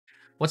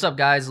What's up,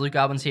 guys? Luke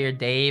Albans here.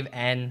 Dave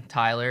and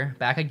Tyler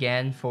back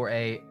again for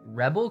a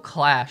Rebel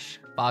Clash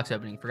box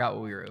opening. Forgot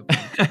what we were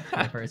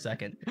opening for a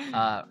second.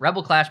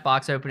 Rebel Clash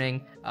box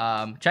opening.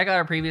 Check out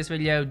our previous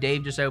video.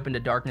 Dave just opened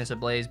a Darkness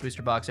Ablaze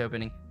booster box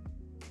opening.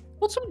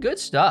 Well, some good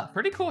stuff.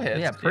 Pretty cool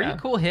hits. Yeah, pretty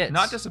cool hits.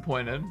 Not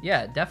disappointed.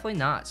 Yeah, definitely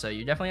not. So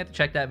you definitely have to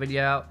check that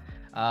video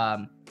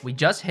out. We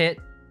just hit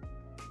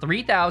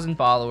 3,000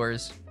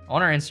 followers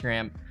on our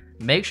Instagram.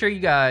 Make sure you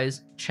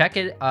guys check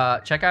out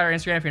our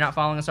Instagram if you're not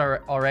following us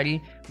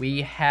already.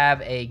 We have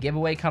a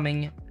giveaway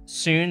coming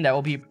soon that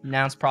will be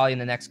announced probably in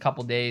the next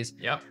couple days.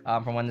 Yep.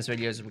 From when this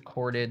video is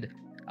recorded.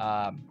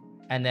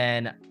 And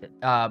then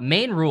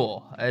main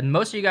rule, and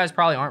most of you guys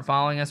probably aren't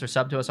following us or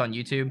sub to us on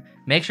YouTube.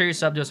 Make sure you're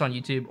sub to us on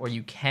YouTube or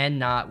you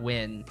cannot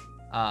win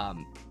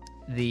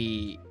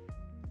the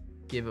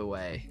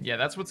giveaway. Yeah,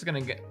 that's what's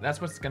gonna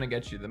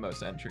get you the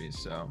most entries.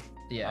 So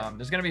yeah,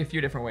 there's gonna be a few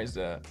different ways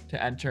to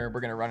enter. We're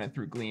gonna run it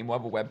through Gleam. We'll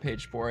have a web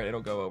page for it.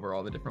 It'll go over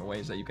all the different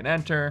ways that you can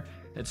enter.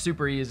 It's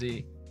super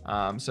easy.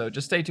 So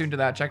just stay tuned to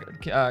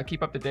that.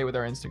 Keep up to date with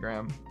our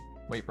Instagram.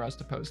 Wait for us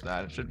to post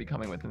that. It should be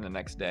coming within the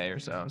next day or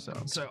so.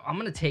 So I'm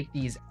gonna take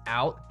these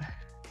out.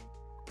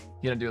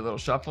 You gonna do a little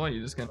shuffle?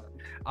 You just gonna?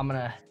 I'm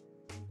gonna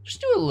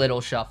just do a little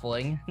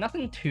shuffling.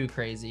 Nothing too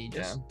crazy.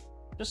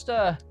 Just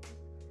a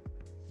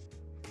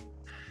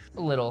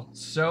little.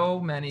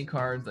 So many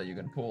cards that you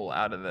can pull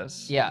out of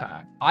this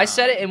pack. I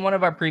said it in one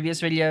of our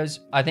previous videos.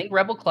 I think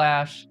Rebel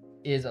Clash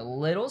is a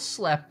little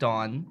slept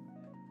on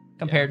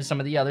compared to some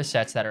of the other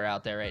sets that are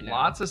out there right now.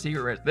 Lots of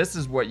secret rares. This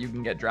is what you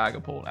can get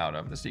Dragapult out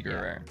of, the secret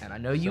rare. And I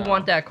know you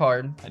want that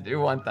card. I do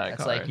want that card.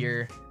 That's like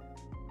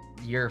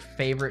your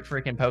favorite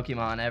freaking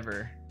Pokemon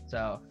ever.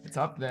 So it's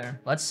up there.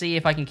 Let's see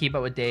if I can keep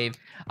up with Dave.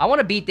 I want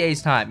to beat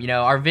Dave's time. You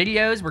know, our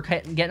videos, we're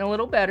getting a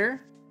little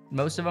better.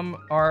 Most of them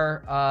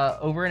are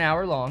over an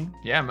hour long.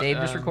 Yeah, Dave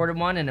just recorded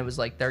one and it was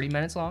like 30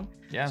 minutes long.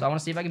 Yeah. So I want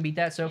to see if I can beat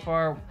that. So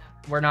far,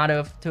 we're not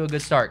off to a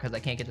good start because I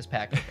can't get this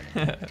pack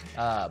open.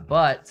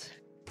 But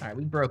all right,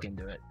 we broke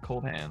into it.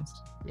 Cold hands.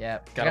 Yeah,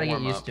 gotta get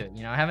used to it.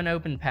 You know, I haven't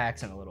opened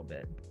packs in a little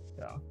bit.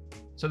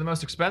 So the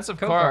most expensive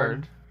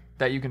card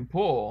that you can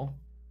pull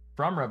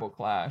from Rebel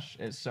Clash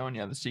is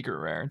Sonya, the secret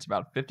rare. It's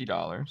about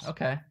 $50.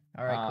 Okay.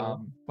 All right,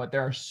 cool. But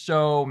there are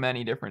so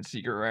many different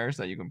secret rares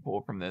that you can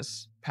pull from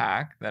this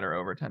pack that are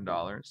over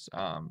 $10. It's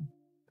a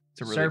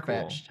really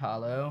Surfetched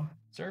holo.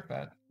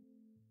 Surfetched.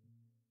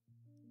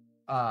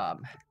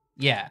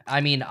 Yeah,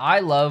 I mean,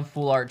 I love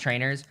full art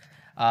trainers.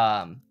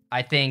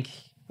 I think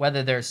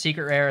whether they're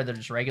secret rare or they're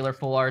just regular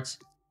full arts,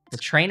 the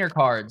trainer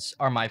cards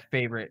are my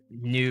favorite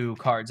new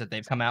cards that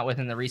they've come out with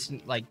in the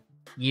recent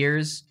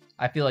years.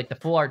 I feel like the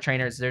full art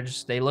trainers,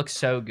 they look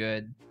so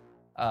good.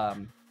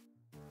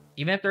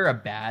 Even if they're a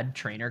bad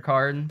trainer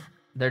card,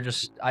 I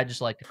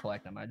just like to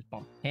collect them. I just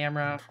bump the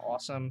camera.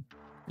 Awesome.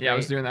 Yeah, great. I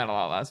was doing that a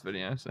lot last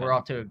video. So. We're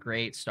off to a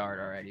great start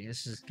already.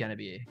 This is gonna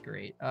be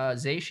great.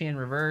 Zacian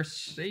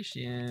reverse.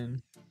 Zacian.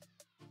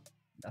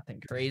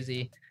 Nothing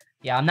crazy.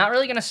 Yeah, I'm not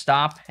really gonna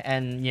stop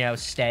and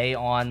stay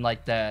on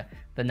like the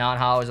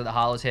non-holos or the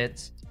holos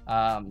hits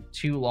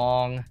too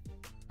long.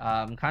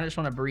 Kind of just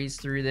want to breeze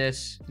through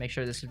this. Make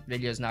sure this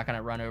video is not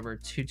gonna run over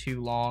too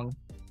long.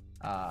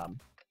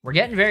 We're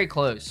getting very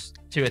close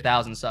to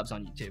 1,000 subs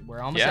on YouTube.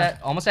 We're almost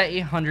at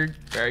 800.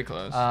 Very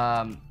close.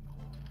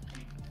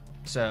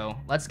 So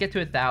let's get to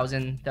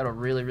 1,000. That'll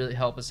really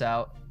help us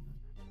out.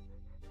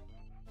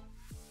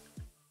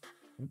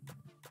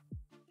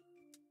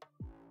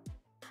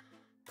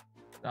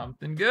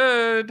 Something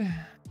good.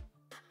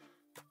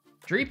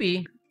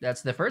 Dreepy.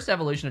 That's the first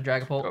evolution of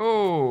Dragapult.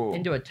 Oh.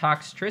 Into a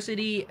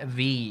Toxtricity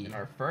V. And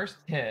our first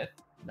hit.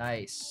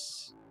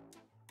 Nice.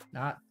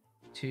 Not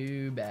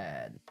too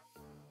bad.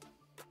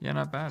 Yeah,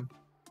 not bad.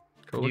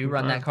 Cool. You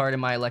run that card in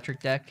my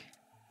electric deck.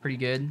 Pretty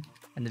good.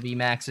 And the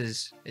VMAX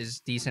is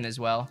decent as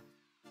well.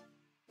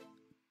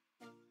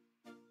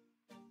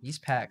 These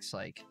packs,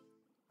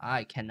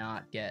 I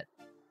cannot get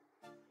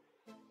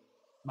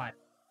my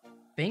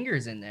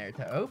fingers in there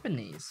to open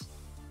these.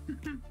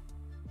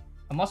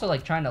 I'm also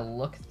trying to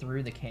look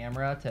through the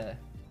camera to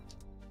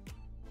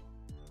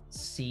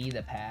see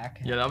the pack.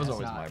 Yeah, that was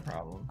always my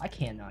problem. I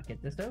cannot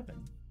get this open.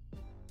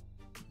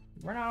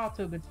 We're not off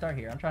to a good start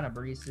here. I'm trying to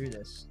breeze through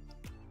this.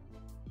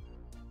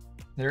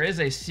 There is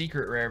a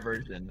secret rare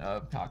version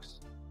of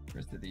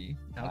Toxtricity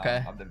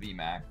of the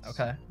VMAX.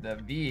 Okay. The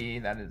V,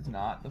 that is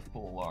not the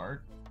full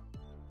art.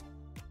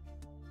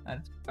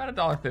 That's about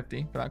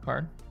 $1.50 for that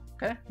card.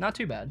 Okay, not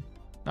too bad.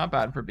 Not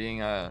bad for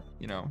being on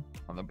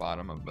the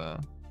bottom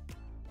of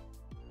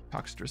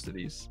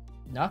Toxtricities.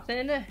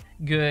 Nothing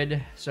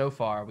good so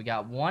far. We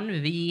got one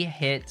V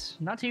hit.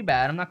 Not too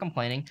bad. I'm not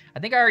complaining. I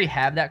think I already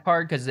have that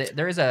card because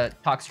there is a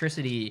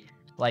Toxtricity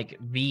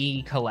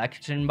V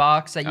collection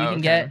box that you can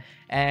get,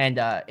 and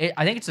I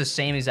think it's the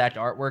same exact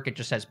artwork. It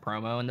just has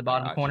promo in the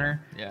bottom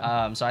corner.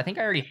 Yeah. So I think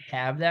I already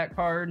have that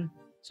card.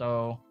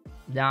 So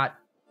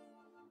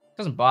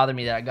doesn't bother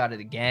me that I got it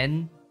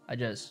again. I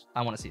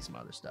want to see some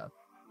other stuff.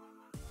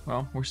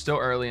 Well, we're still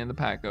early in the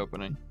pack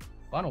opening.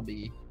 Funnel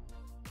B.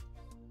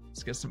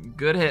 Let's get some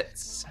good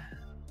hits.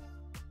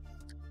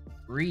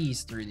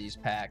 breeze through these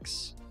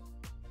packs.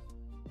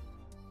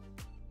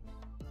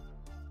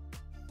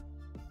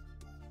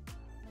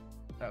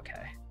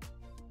 Okay.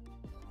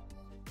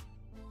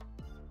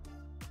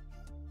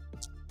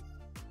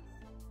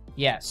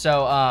 Yeah,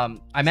 so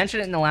I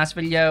mentioned it in the last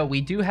video. We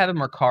do have a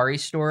Mercari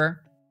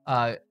store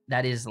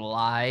that is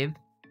live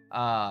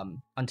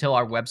until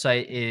our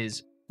website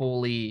is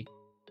fully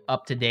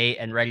up to date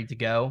and ready to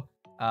go.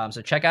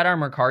 So check out our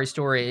Mercari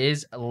store. It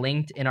is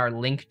linked in our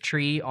link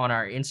tree on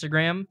our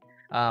Instagram.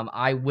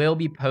 I will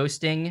be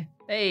posting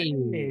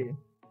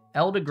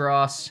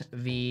Eldegoss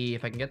V,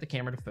 if I can get the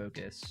camera to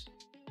focus.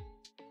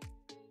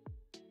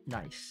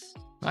 Nice.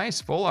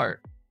 Nice, full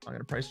art. I'll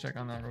get a price check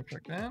on that real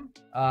quick then.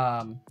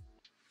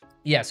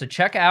 Yeah, so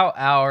check out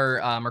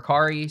our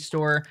Mercari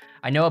store.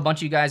 I know a bunch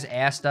of you guys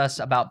asked us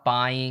about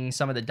buying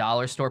some of the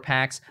dollar store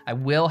packs. I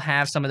will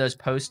have some of those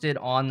posted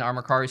on our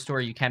Mercari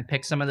store. You can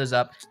pick some of those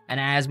up. And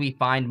as we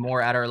find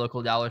more at our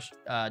local dollar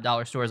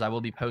stores, I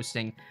will be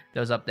posting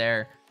those up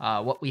there.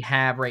 What we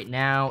have right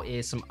now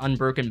is some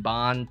Unbroken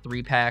Bond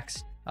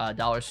 3-packs,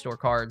 dollar store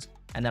cards.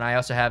 And then I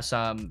also have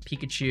some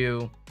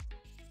Pikachu,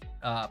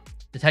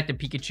 Detective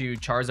Pikachu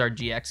Charizard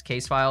GX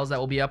case files that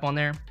will be up on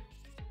there.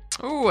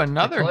 Ooh,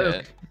 another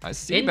hit. I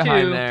see into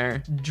behind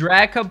there.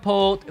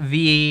 Dragapult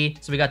V.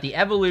 So we got the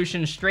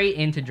evolution straight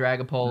into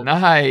Dragapult.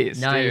 Nice,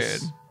 Nice.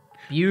 dude.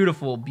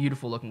 Beautiful,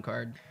 beautiful looking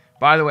card.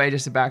 By the way,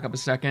 just to back up a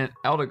second,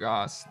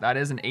 Eldegoss, that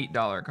is an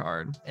 $8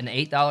 card. An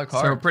 $8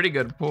 card. So a pretty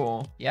good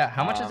pull. Yeah,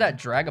 how much is that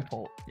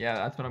Dragapult? Yeah,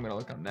 that's what I'm going to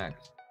look up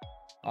next.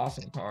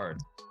 Awesome card.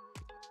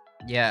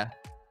 Yeah.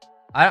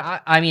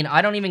 I mean,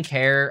 I don't even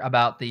care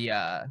about the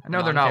I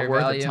know they're not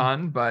worth value. a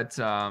ton, but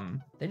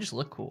They just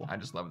look cool. I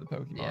just love the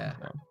Pokemon. Yeah.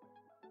 So.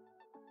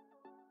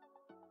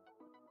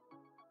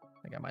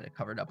 I think I might have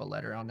covered up a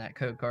letter on that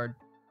code card.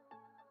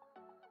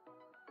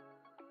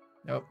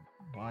 Nope.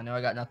 Well, I know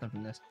I got nothing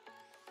from this.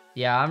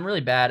 Yeah, I'm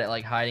really bad at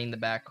like hiding the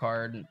back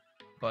card,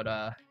 but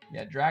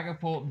Yeah,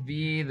 Dragapult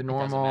V, the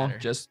normal, matter.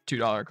 just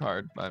 $2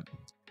 card, but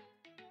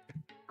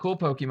cool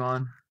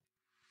Pokemon.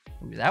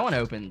 ooh, that one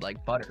opened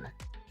like butter.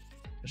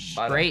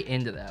 Straight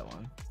into that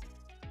one.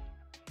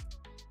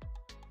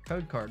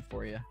 Code card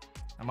for you.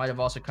 I might have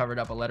also covered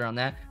up a letter on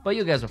that, but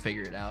you guys will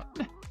figure it out.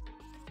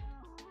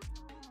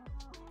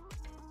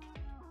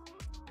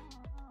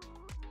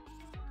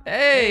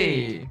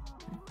 Hey!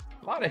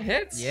 A lot of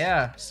hits.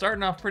 Yeah.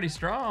 Starting off pretty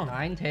strong.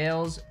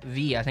 Ninetales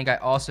V. I think I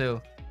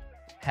also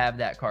have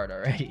that card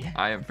already.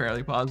 I am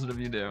fairly positive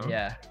you do.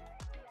 Yeah.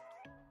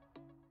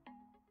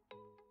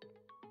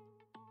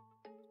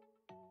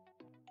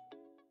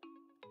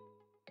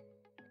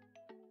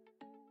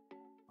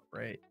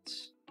 Right.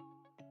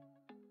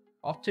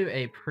 Off to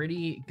a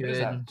pretty What is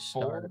good that,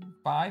 start.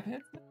 5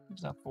 hits? Or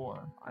is that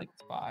 4? I think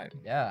it's 5.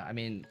 Yeah, I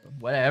mean,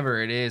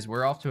 whatever it is,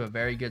 we're off to a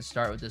very good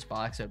start with this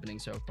box opening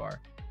so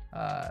far.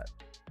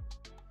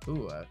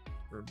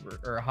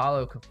 Or a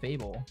Hollow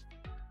Fable.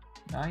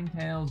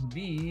 Ninetales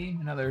V,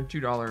 another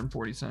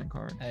 $2.40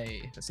 card.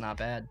 Hey, that's not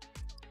bad.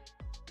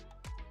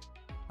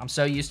 I'm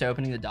so used to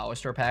opening the dollar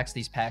store packs.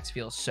 These packs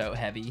feel so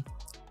heavy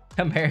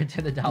compared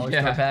to the dollar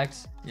store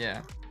packs.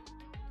 Yeah.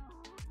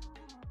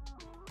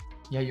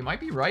 Yeah, you might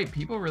be right.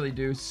 People really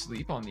do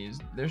sleep on these.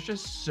 There's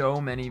just so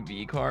many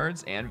V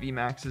cards and V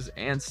maxes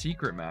and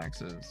secret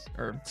maxes,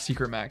 or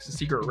secret maxes,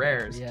 secret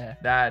rares. Yeah.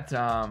 That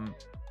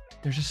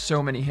there's just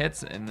so many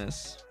hits in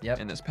this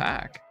in this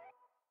pack.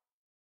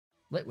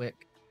 Litwick.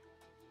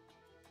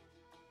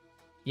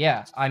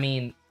 Yeah, I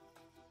mean,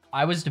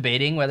 I was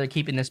debating whether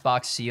keeping this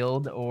box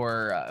sealed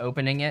or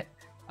opening it.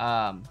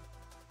 I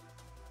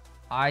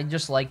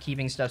just like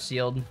keeping stuff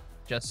sealed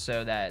just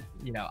so that,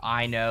 you know,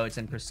 I know it's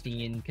in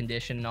pristine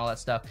condition and all that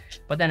stuff.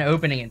 But then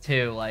opening it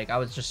too, like I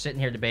was just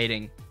sitting here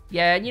debating.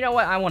 Yeah, you know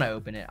what? I want to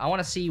open it. I want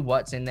to see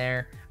what's in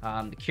there.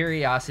 The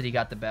curiosity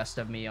got the best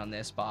of me on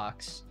this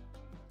box.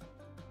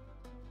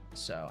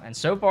 So, and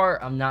so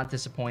far, I'm not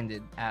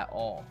disappointed at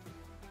all.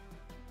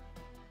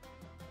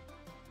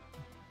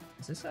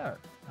 Is this a...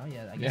 Oh,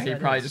 yeah. I guess you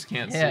that probably is. just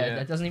can't see Yeah, it.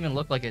 that doesn't even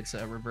look like it's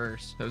a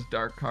reverse. Those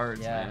dark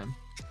cards, Yeah. man.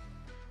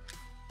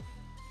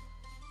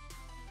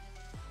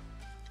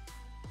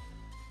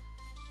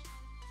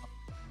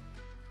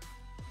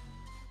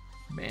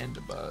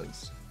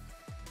 Mandibuzz.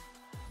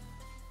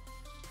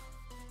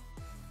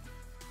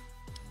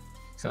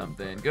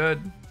 Something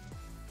good.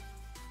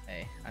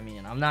 Hey, I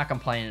mean, I'm not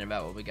complaining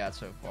about what we got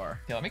so far.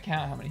 Okay, let me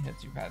count how many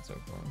hits you've had so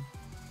far.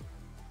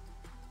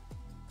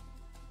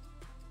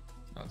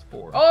 Oh, it's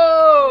 4.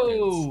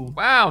 Oh!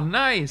 Wow,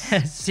 nice.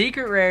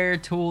 Secret rare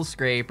tool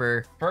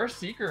scraper. First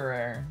secret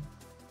rare.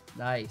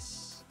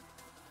 Nice.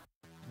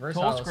 Reverse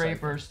Tool hollow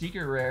scraper,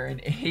 secret rare, an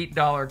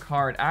 $8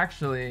 card.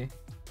 Actually,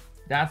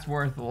 that's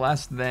worth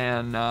less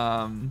than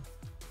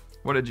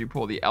what did you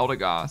pull? The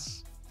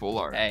Eldegoss full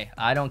art. Hey,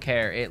 I don't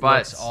care. It But-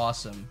 looks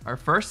awesome. Our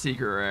first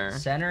secret rare.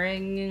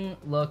 Centering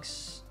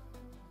looks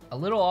a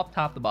little off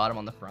top to bottom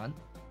on the front.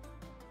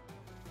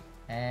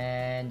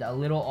 And a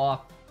little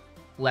off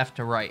left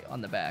to right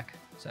on the back.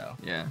 So,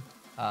 Yeah.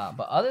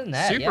 But other than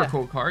that, Super yeah.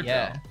 cool card,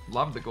 Yeah. though.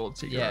 Love the gold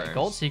secret rares.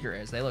 Gold secret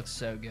rares. They look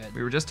so good.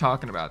 We were just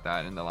talking about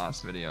that in the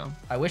last video.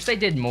 I wish they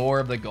did more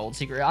of the gold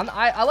secret.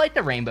 I like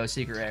the rainbow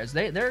secret rares.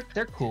 They're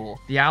cool.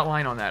 The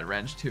outline on that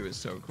wrench too is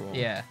so cool.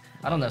 Yeah.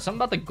 I don't know. Something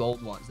about the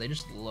gold ones. They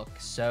just look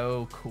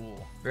so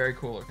cool. Very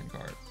cool looking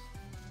cards.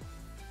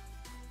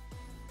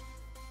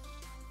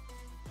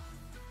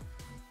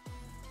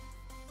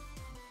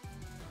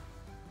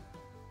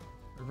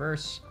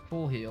 Reverse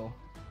full heal.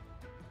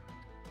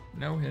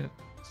 No hit.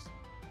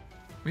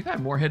 We've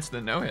had more hits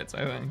than no hits,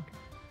 I think.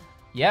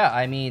 Yeah,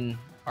 I mean,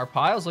 our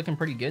pile's looking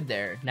pretty good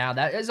there. Now,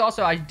 that is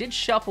also, I did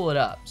shuffle it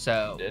up.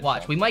 So,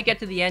 watch. We might get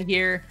to the end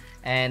here,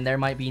 and there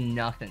might be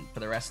nothing for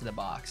the rest of the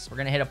box. We're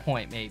going to hit a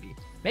point, maybe.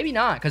 Maybe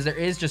not, because there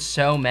is just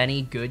so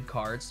many good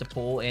cards to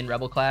pull in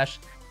Rebel Clash.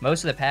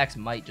 Most of the packs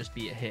might just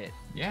be a hit.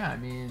 Yeah, I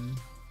mean,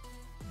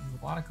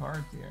 there's a lot of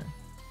cards here.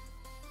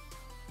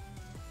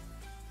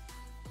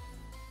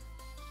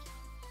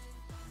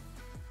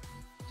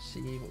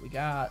 See what we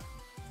got.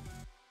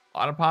 A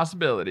lot of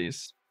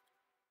possibilities.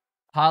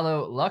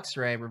 Hollow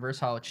Luxray, reverse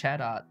hollow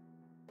Chatot.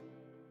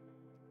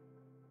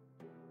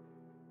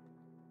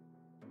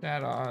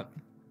 Chatot.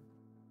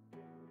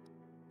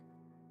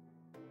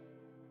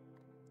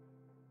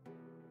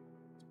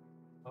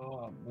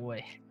 Oh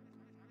boy.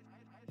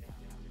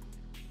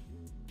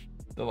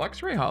 The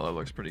Luxray Hollow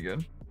looks pretty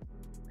good.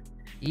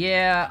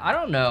 Yeah, I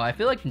don't know. I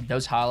feel like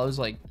those hollows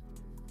like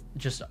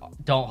just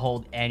don't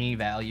hold any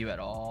value at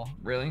all.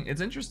 Really?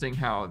 It's interesting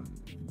how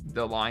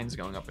the line's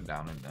going up and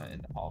down in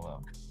the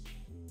hollow.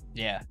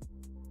 Yeah.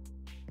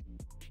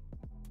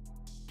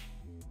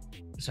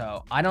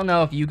 So I don't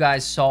know if you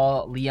guys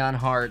saw Leon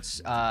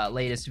Hart's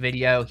latest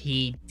video.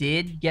 He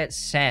did get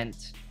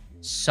sent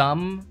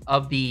some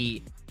of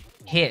the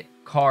hit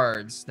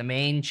cards, the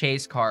main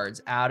chase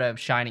cards, out of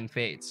Shining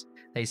Fates.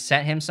 They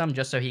sent him some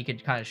just so he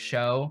could kind of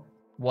show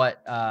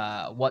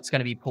what's going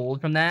to be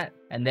pulled from that.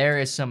 And there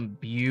is some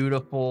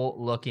beautiful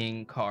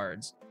looking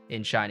cards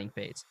in Shining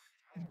Fates.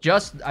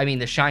 Just, I mean,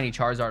 the shiny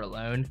Charizard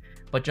alone,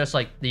 but just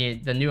like the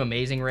new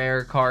amazing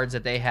rare cards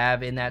that they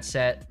have in that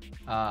set.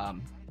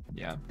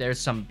 Yeah, there's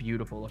some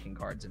beautiful looking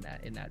cards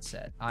in that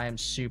set. I am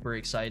super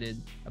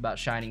excited about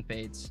Shining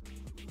Fates.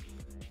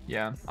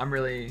 Yeah, I'm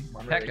really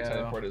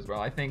excited for it as well.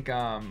 I think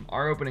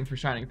our opening for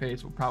Shining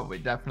Fates will probably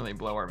definitely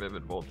blow our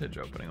Vivid Voltage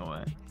opening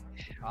away.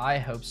 I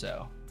hope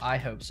so. I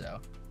hope so.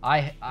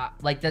 I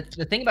like the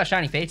thing about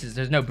Shining Fates is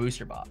there's no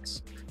booster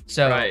box.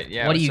 So right,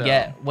 yeah, what do you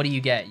get? What do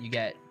you get? You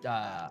get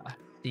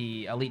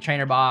the Elite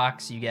Trainer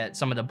box. You get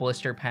some of the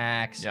blister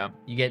packs. Yeah.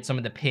 You get some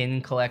of the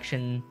pin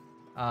collection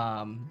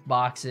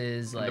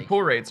boxes. And like the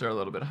pull rates are a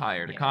little bit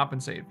higher to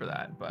compensate for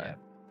that, but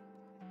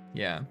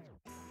yeah.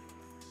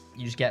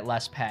 You just get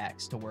less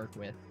packs to work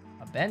with.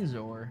 A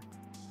Benzor.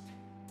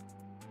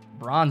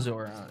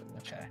 Bronzor.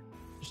 Okay.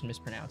 Just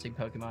mispronouncing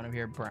Pokemon over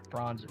here.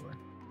 Bronzor.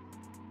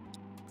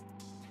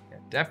 Yeah,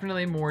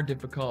 definitely more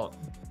difficult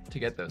to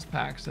get those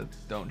packs that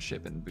don't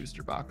ship in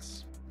booster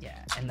box.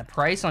 Yeah, and the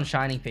price on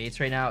Shining Fates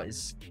right now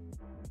is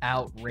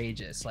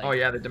outrageous. Like, oh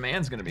yeah, the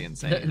demand's gonna be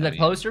insane. The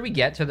closer we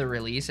get to the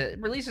release, it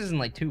releases in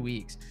like 2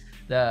 weeks.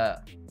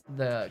 The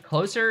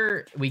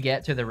closer we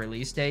get to the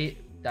release date,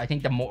 I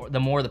think the more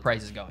the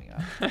price is going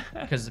up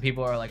because the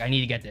people are like, I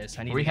need to get this.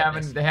 I need.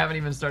 They haven't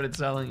even started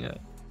selling yet.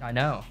 I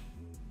know.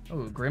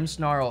 Oh,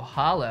 Grimmsnarl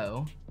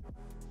Hollow.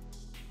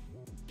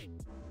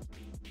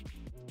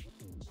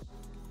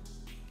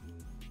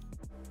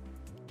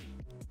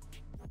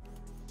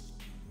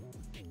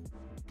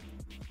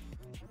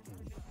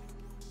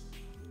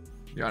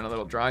 You're on a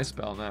little dry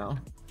spell now.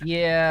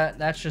 Yeah,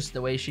 that's just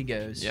the way she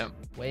goes. Yep.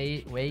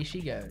 Way she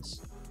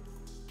goes.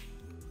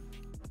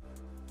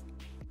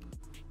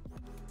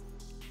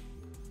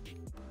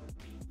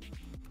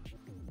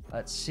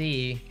 Let's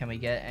see. Can we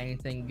get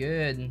anything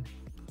good?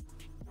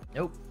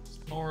 Nope.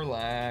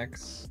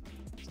 Snorlax.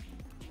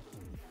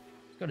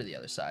 Let's go to the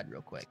other side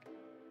real quick.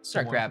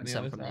 Start grabbing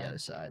some from the other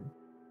side.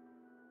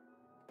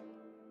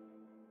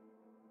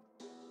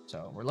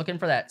 So we're looking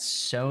for that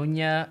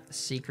Sonya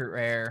Secret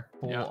Rare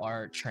Full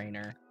Art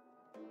Trainer.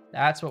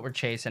 That's what we're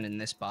chasing in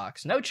this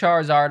box. No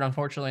Charizard,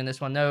 unfortunately, in this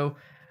one. No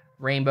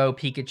Rainbow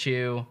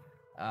Pikachu.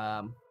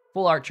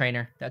 Full Art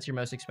Trainer. That's your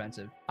most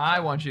expensive. I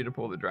want you to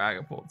pull the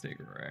Dragapult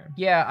Secret Rare.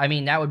 Yeah, I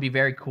mean, that would be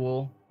very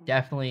cool.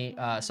 Definitely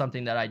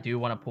something that I do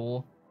want to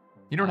pull.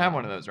 You don't have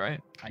one of those,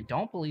 right? I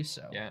don't believe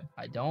so. Yeah.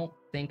 I don't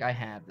think I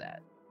have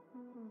that.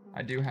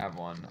 I do have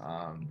one.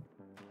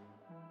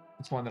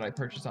 It's one that I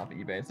purchased off of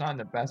eBay. It's not in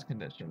the best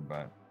condition,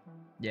 but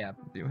yeah,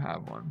 I do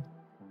have one.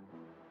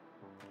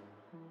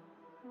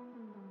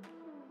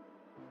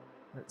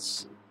 Let's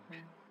see.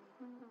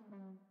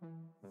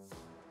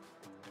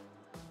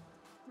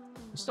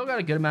 We still got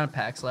a good amount of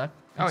packs left.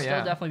 Oh, yeah.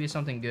 Still definitely be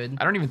something good.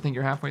 I don't even think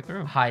you're halfway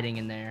through. Hiding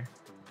in there.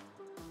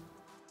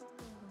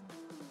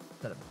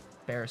 Is that a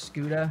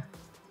Barraskewda?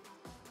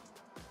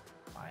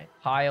 My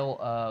pile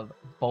of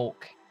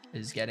bulk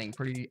is getting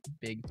pretty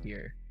big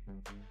here.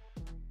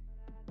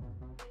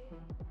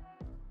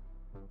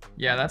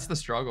 Yeah, that's the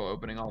struggle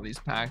opening all these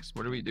packs.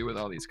 What do we do with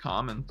all these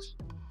commons?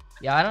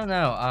 Yeah, I don't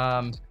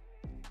know.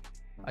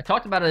 I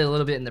talked about it a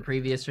little bit in the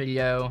previous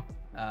video.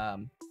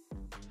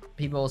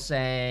 People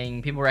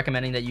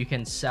recommending that you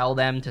can sell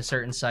them to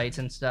certain sites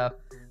and stuff.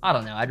 I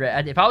don't know.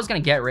 If I was gonna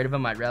get rid of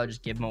them, I'd rather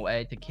just give them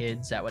away to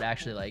kids that would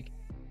actually like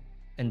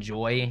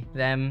enjoy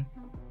them.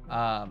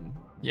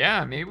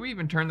 Yeah, maybe we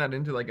even turn that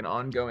into like an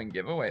ongoing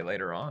giveaway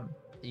later on.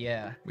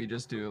 Yeah. We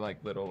just do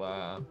like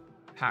little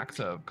packs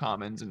of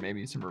commons and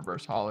maybe some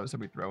reverse hollows that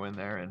we throw in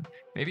there, and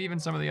maybe even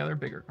some of the other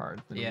bigger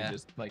cards. And Yeah. we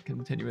just like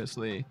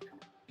continuously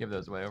give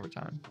those away over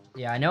time.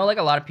 Yeah, I know like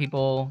a lot of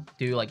people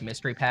do like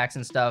mystery packs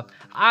and stuff.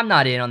 I'm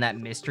not in on that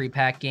mystery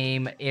pack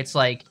game. It's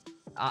like,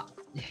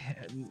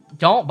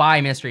 don't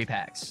buy mystery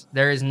packs.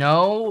 There is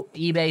no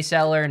eBay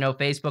seller, no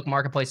Facebook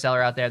Marketplace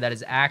seller out there that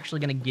is actually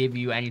going to give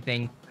you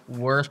anything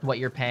worth what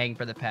you're paying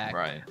for the pack.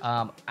 Right.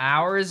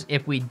 Ours,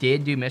 if we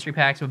did do mystery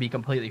packs, would be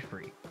completely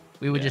free.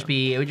 We would just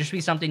be, it would just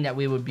be something that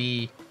we would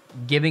be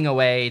giving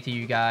away to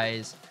you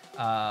guys.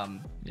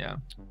 Yeah.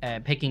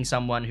 And picking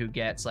someone who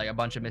gets like a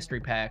bunch of mystery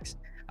packs.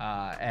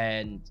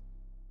 And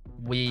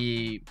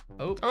we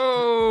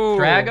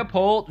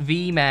Dragapult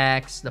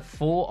VMAX, the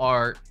full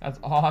art. That's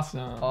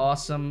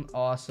awesome.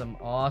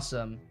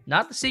 Awesome.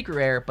 Not the secret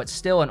rare, but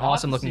still an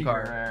awesome looking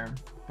card. Rare,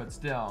 but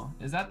still.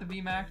 Is that the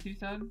VMAX you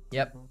said?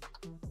 Yep.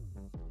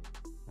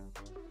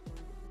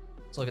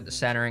 Let's look at the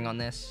centering on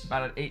this.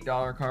 About an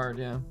 $8 card,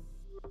 yeah.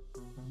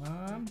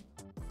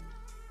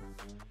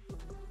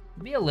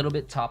 Be a little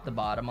bit top to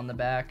bottom on the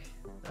back.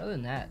 Other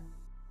than that,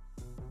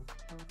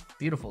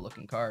 beautiful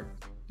looking card.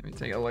 Let me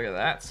take a look at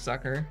that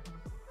sucker.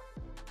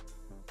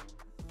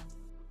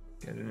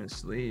 Get in his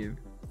sleeve.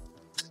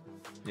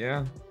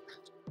 Yeah.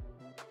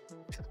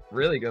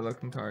 Really good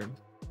looking card.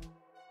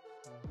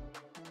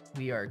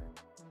 We are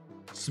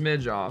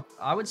smidge off.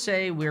 I would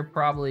say we're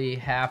probably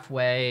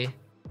halfway,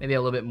 maybe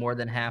a little bit more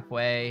than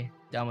halfway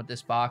done with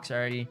this box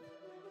already.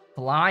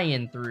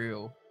 Flying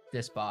through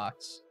this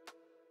box.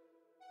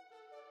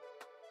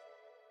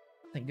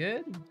 Think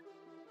good?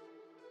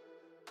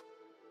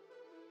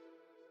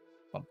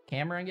 Bump the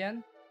camera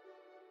again.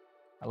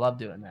 I love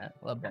doing that.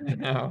 Love that.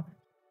 No.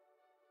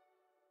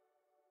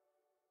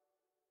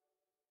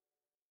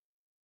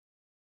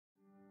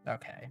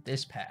 Okay,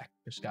 this pack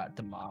just got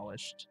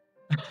demolished.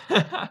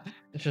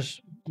 It's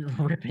just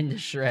ripping to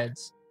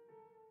shreds.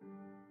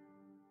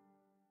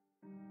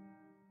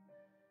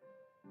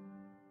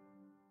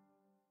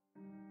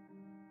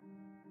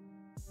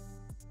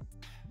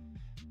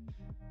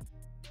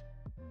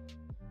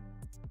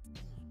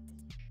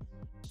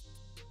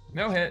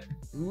 No hit.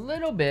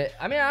 Little bit.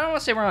 I mean, I don't want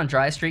to say we're on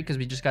dry streak because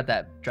we just got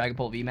that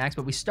Dragapult VMAX,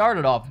 but we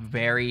started off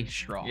very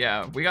strong.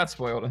 Yeah, we got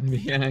spoiled in the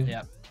beginning.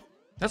 Yep.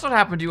 That's what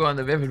happened to you on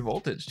the Vivid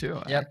Voltage too.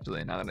 Yep.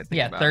 Actually, now that I think about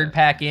it. Yeah, third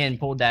pack in,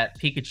 pulled that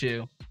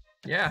Pikachu.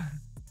 Yeah.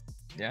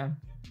 Yeah.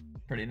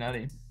 Pretty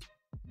nutty.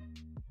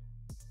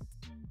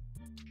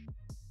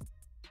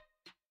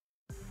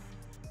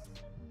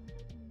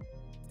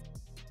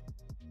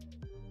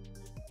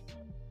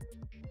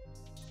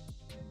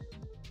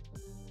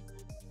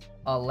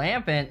 A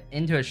Lampent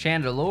into a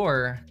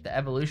Chandelure, the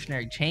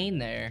evolutionary chain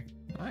there.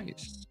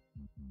 Nice.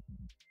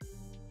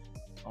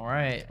 All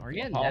right, we're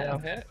getting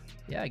down.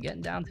 Yeah,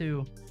 getting down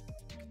to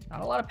not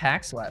a lot of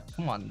packs left.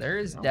 Come on, there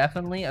is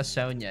definitely a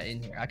Sonya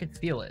in here. I can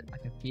feel it.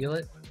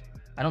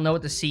 I don't know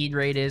what the seed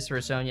rate is for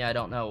Sonya. I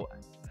don't know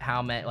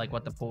how many, like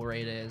what the pull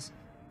rate is.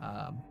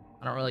 I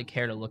don't really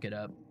care to look it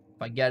up.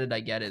 If I get it,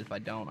 I get it. If I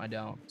don't, I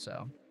don't.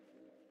 So,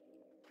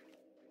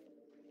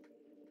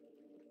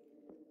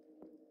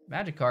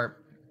 Magikarp.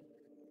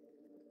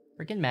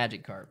 Freaking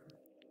Magikarp.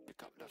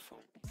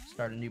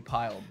 Start a new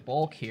pile of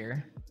bulk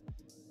here.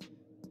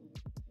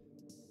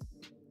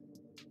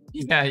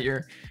 Yeah,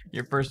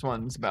 your first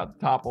one's about to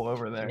topple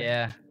over there.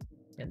 Yeah,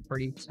 getting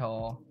pretty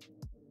tall.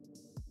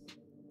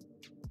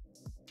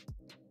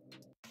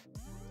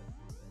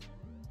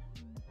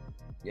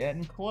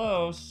 Getting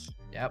close.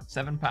 Yep.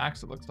 7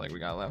 packs it looks like we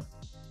got left.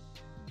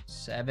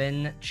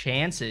 7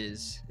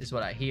 chances is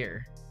what I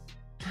hear.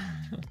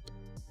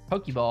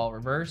 Pokeball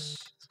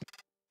reverse.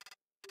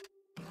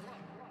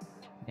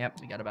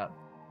 Yep, we got about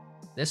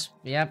this.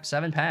 Yep,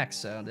 7 packs.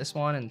 So this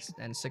one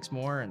and 6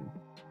 more, and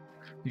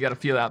you got to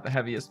feel out the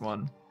heaviest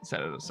one.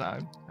 Set it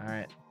aside. All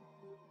right,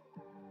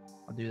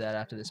 I'll do that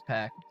after this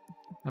pack.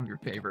 Of your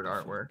favorite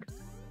artwork.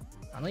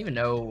 I don't even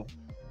know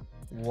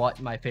what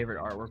my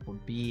favorite artwork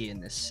would be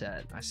in this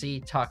set. I see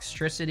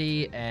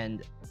Toxtricity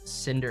and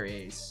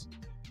Cinderace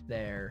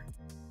there.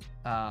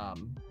 I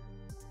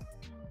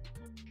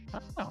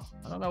don't know.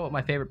 I don't know what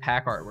my favorite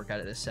pack artwork out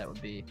of this set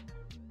would be.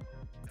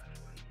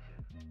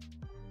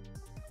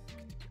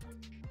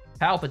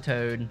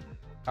 Palpitoad.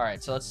 All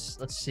right, so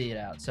let's see it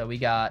out. So we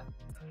got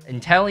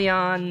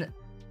Inteleon,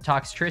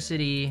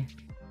 Toxtricity,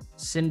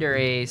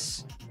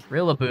 Cinderace,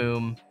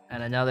 Rillaboom,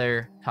 and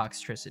another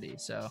Toxtricity.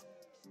 So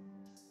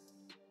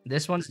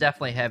this one's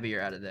definitely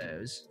heavier out of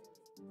those.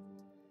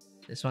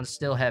 This one's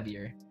still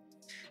heavier.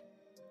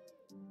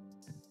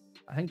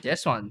 I think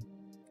this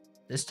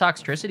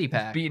Toxtricity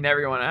pack. Beating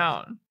everyone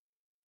out.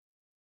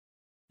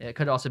 It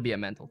could also be a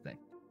mental thing.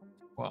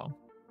 Well,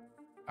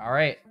 All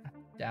right,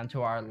 down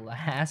to our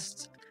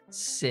last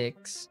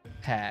 6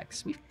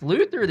 packs. We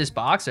flew through this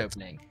box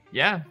opening.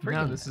 Yeah, no,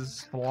 Freaking this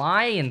is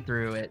flying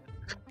through it.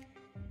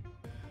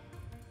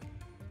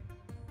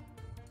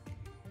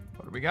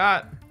 what do we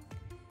got?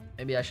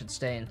 Maybe I should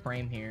stay in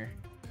frame here.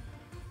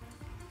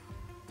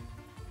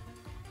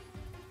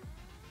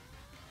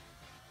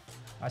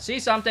 I see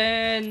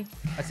something.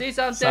 I see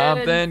something.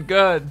 Something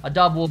good. A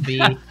double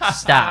V.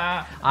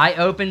 Stop. I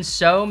opened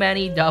so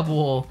many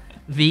double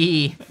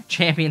V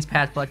Champions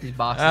Path Collectors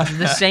boxes. It's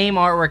the same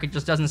artwork. It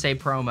just doesn't say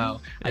promo.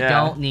 Yeah. I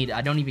don't need it.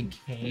 I don't even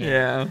care.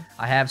 Yeah.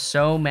 I have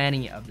so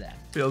many of that.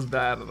 Feels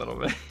bad a little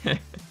bit.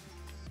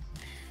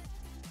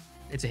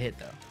 It's a hit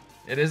though.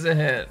 It is a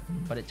hit.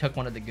 But it took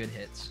one of the good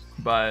hits.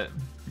 But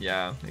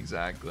yeah,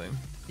 exactly.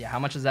 Yeah, how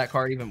much is that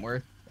card even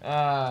worth? If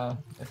I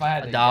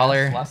had to $1.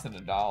 guess, less than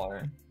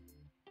 $1.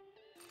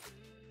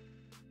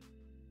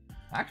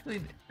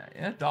 Actually,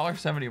 yeah,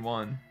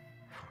 $1.71.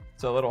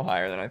 It's a little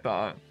higher than I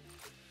thought.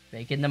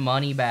 Making the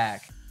money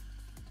back.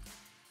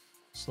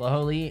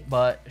 Slowly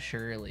but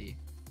surely.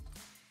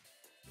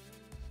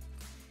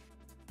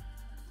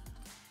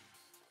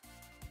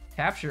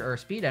 Capture or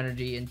speed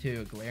energy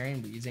into a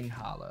glaring wheezing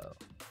hollow.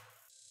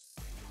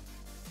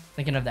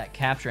 Thinking of that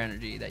capture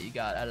energy that you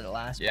got out of the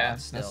last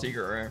box still. That's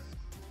secret rare.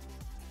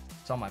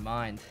 It's on my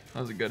mind. That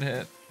was a good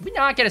hit. Did we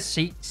not get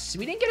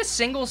we didn't get a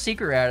single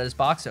secret rare out of this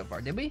box so far,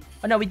 did we?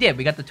 Oh no, we did.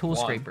 We got the tool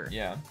scraper.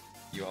 Yeah.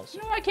 You also.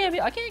 No, I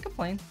can't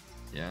complain.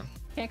 Yeah.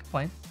 Can't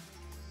complain.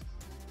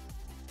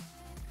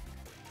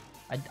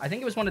 I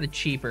think it was one of the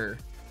cheaper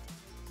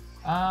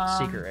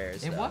secret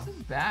rares. It though.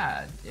 wasn't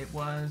bad. It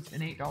was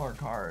an $8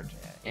 card,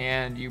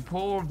 and you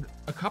pulled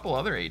a couple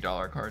other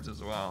 $8 cards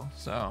as well.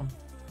 So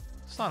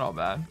it's not all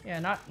bad.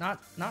 Yeah,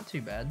 not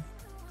too bad.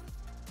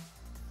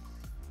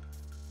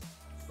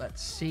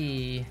 Let's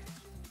see.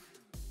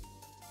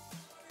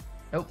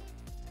 Nope.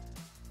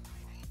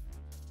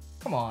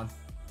 Come on.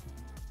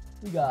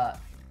 We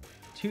got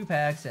 2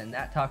 packs, and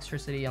that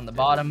toxicity on the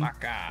bottom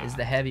is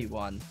the heavy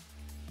one.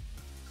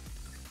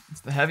 It's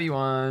the heavy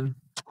one.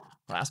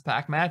 Last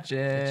pack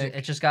magic.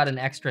 It just got an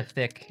extra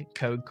thick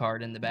code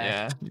card in the back.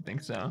 Yeah, you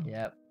think so?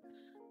 Yep.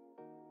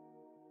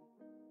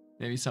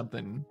 Maybe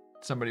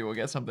somebody will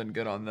get something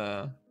good on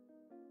the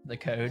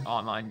code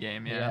online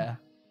game. Yeah.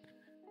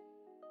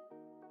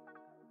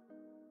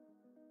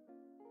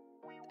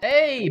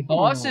 Hey,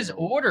 boss's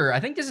order. I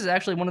think this is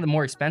actually one of the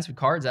more expensive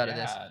cards out of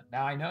this.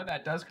 Now I know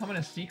that does come in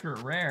a secret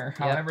rare.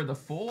 However, the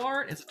full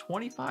art is a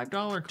 $25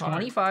 card.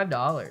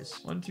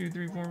 $25. 1, 2,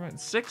 3, 4, 5.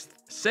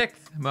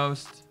 Sixth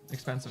most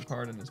expensive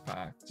card in this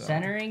pack. So.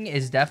 Centering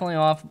is definitely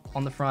off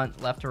on the front,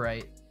 left to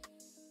right.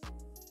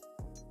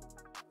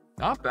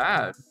 Not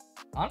bad.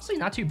 Honestly,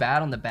 not too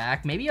bad on the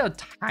back. Maybe a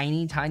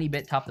tiny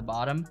bit top to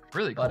bottom.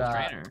 Really cool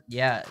trainer.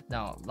 Yeah,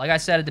 no. Like I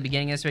said at the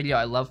beginning of this video,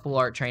 I love full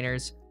art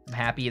trainers. I'm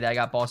happy that I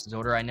got boss's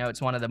order. I know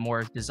it's one of the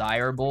more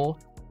desirable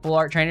full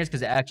art trainers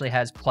because it actually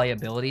has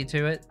playability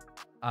to it.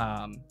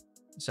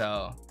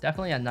 So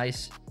definitely a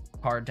nice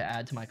card to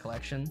add to my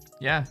collection.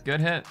 Yeah,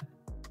 good hit.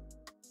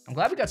 I'm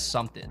glad we got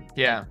something.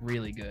 Yeah, like,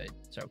 really good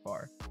so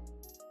far.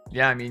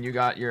 Yeah, I mean you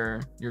got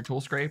your tool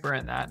scraper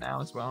and that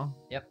now as well.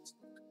 Yep.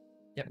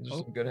 Just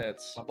some good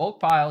hits. My bulk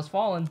pile is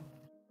falling.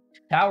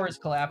 Tower is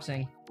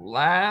collapsing.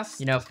 Last.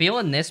 You know,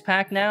 feeling this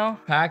pack now.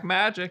 Pack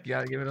magic. You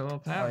gotta give it a little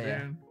tap, Oh, yeah.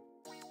 dude.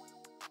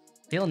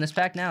 Feeling this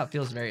pack now, it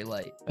feels very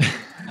light.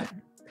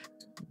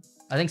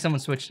 I think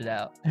someone switched it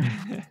out.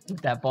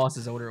 That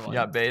boss's order one. You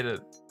got baited.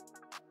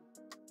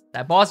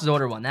 That boss's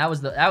order one. That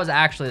was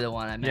actually the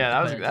one I meant. Yeah,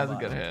 that was a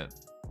good hit.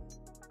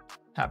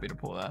 Happy to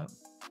pull that.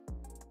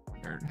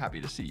 Or happy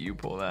to see you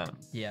pull that.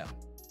 Yeah.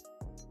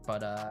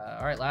 But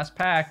all right, last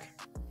pack.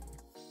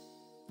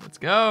 Let's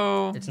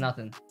go. It's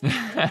nothing.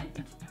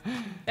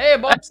 Hey,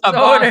 boss's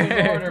a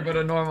order. but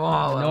a normal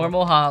hollow.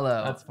 Normal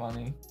hollow. That's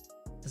funny.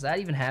 Does that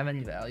even have any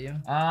value?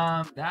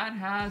 That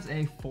has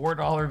a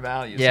 $4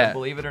 value. Yeah. So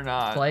believe it or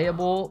not.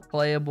 Playable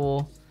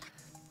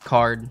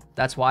card.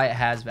 That's why it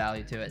has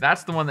value to it.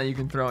 That's the one that you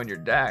can throw in your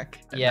deck.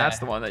 And Yeah. That's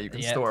the one that you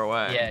can store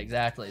away. Yeah,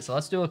 exactly. So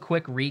let's do a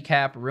quick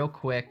recap real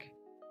quick.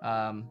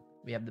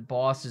 We have the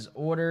boss's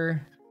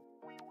order,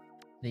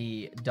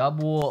 the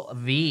double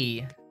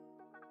V,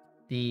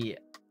 the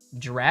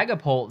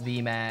Dragapult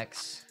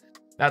VMAX,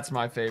 That's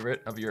my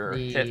favorite of your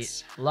the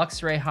hits.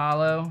 Luxray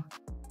Hollow,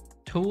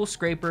 Tool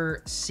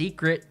Scraper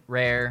Secret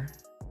Rare,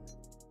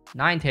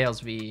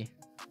 Ninetales V,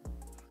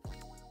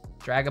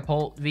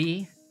 Dragapult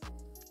V,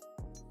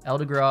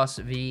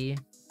 Eldegoss V,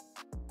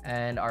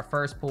 and our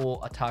first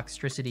pull, a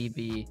Toxtricity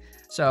V.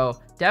 So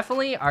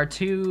definitely our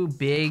 2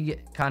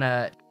 big kind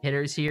of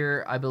hitters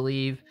here, I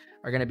believe,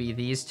 are going to be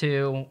these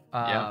 2.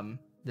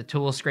 The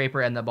Tool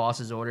Scraper and the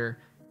Boss's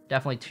Order.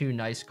 Definitely 2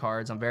 nice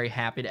cards. I'm very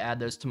happy to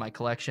add those to my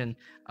collection.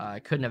 I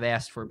couldn't have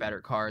asked for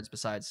better cards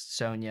besides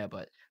Sonya,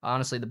 but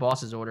honestly, the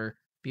Boss's Order,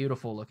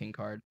 beautiful looking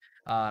card.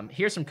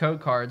 Here's some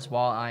code cards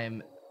while I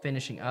am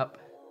finishing up.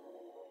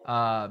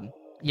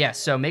 Yeah,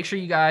 so make sure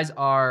you guys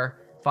are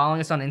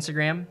following us on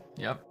Instagram.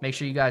 Yep. Make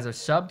sure you guys are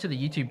subbed to the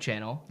YouTube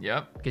channel.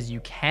 Yep. Because you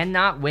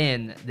cannot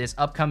win this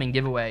upcoming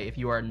giveaway if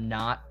you are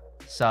not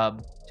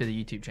subbed to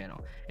the YouTube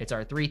channel. It's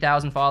our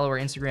 3,000 follower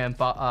Instagram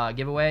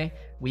giveaway.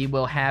 We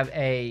will have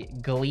a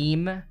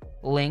Gleam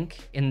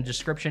link in the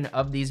description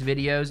of these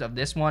videos, of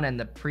this one and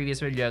the previous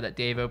video that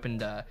Dave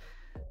opened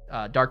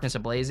Darkness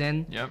Ablaze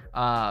in. Yep.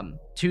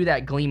 To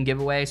that Gleam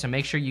giveaway. So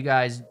make sure you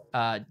guys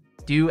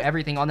do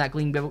everything on that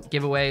Gleam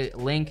giveaway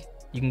link.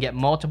 You can get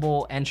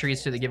multiple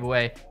entries to the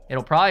giveaway.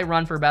 It'll probably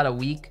run for about a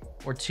week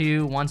or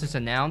two once it's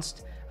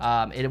announced.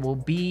 It will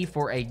be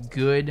for a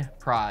good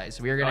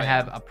prize. We are going to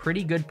have a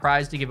pretty good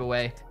prize to give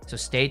away. So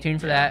stay tuned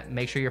for that.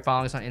 Make sure you're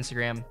following us on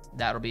Instagram.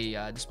 That'll be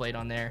displayed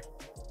on there.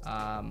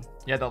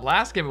 Yeah, the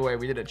last giveaway,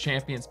 we did a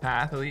Champions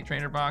Path Elite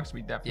Trainer box.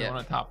 We definitely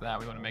want to top that.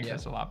 We want to make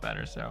this a lot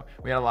better. So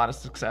we had a lot of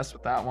success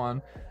with that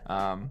one.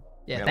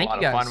 We had a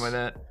lot of fun with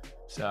it.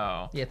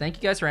 So yeah, thank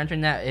you guys for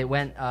entering that. It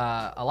went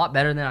a lot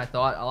better than I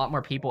thought. A lot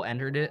more people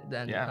entered it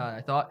than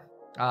I thought.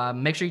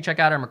 Make sure you check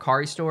out our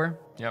Mercari store.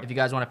 If you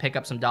guys want to pick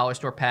up some dollar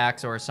store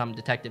packs or some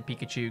Detective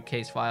Pikachu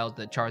case files,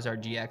 the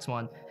Charizard GX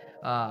one.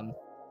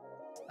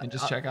 And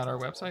just check out our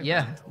website.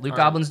 Yeah,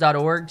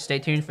 lootgoblins.org. Stay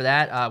tuned for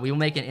that. We will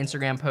make an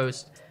Instagram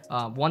post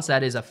once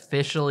that is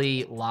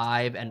officially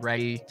live and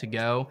ready to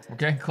go. We're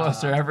getting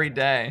closer every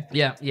day.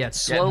 Yeah, it's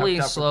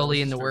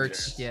slowly in the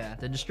works. Yeah,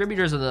 the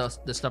distributors are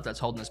the stuff that's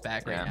holding us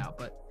back right now.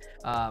 But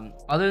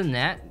other than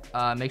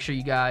that, make sure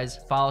you guys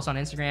follow us on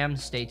Instagram.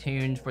 Stay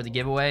tuned for the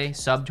giveaway.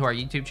 Sub to our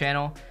YouTube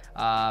channel.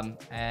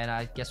 And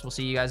I guess we'll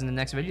see you guys in the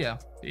next video.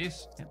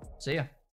 Peace. See ya.